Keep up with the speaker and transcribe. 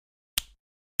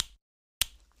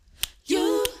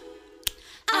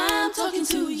talking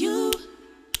to you.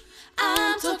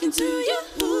 I'm talking to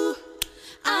you.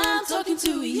 I'm talking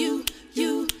to you.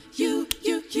 You.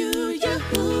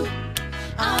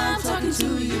 I'm talking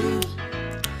to you.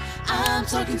 I'm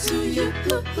talking to you.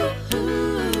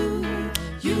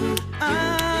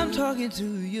 I'm talking to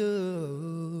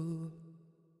you.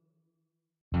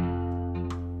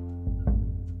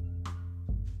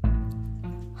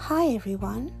 Hi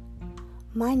everyone,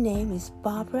 my name is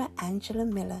Barbara Angela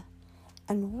Miller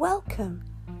and welcome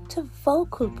to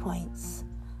Vocal Points,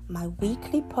 my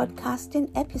weekly podcasting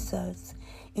episodes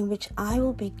in which I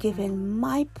will be giving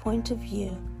my point of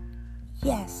view.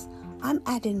 Yes, I'm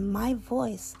adding my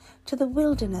voice to the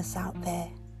wilderness out there.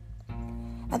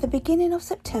 At the beginning of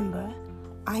September,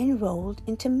 I enrolled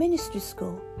into ministry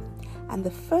school, and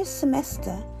the first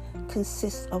semester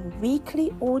consists of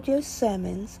weekly audio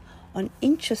sermons on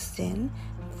interesting,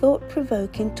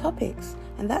 thought-provoking topics,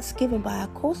 and that's given by our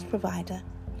course provider.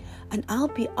 And I'll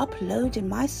be uploading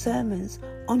my sermons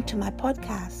onto my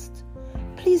podcast.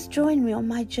 Please join me on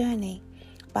my journey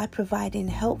by providing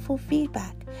helpful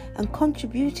feedback and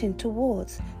contributing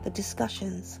towards the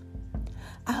discussions.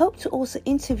 I hope to also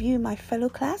interview my fellow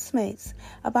classmates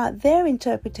about their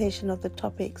interpretation of the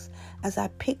topics as I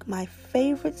pick my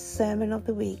favorite sermon of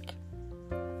the week.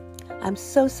 I'm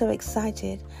so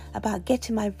excited about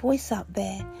getting my voice out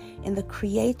there in the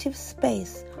creative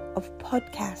space of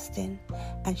podcasting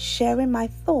and sharing my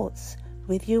thoughts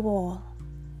with you all.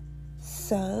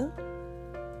 So,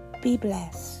 be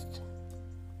blessed.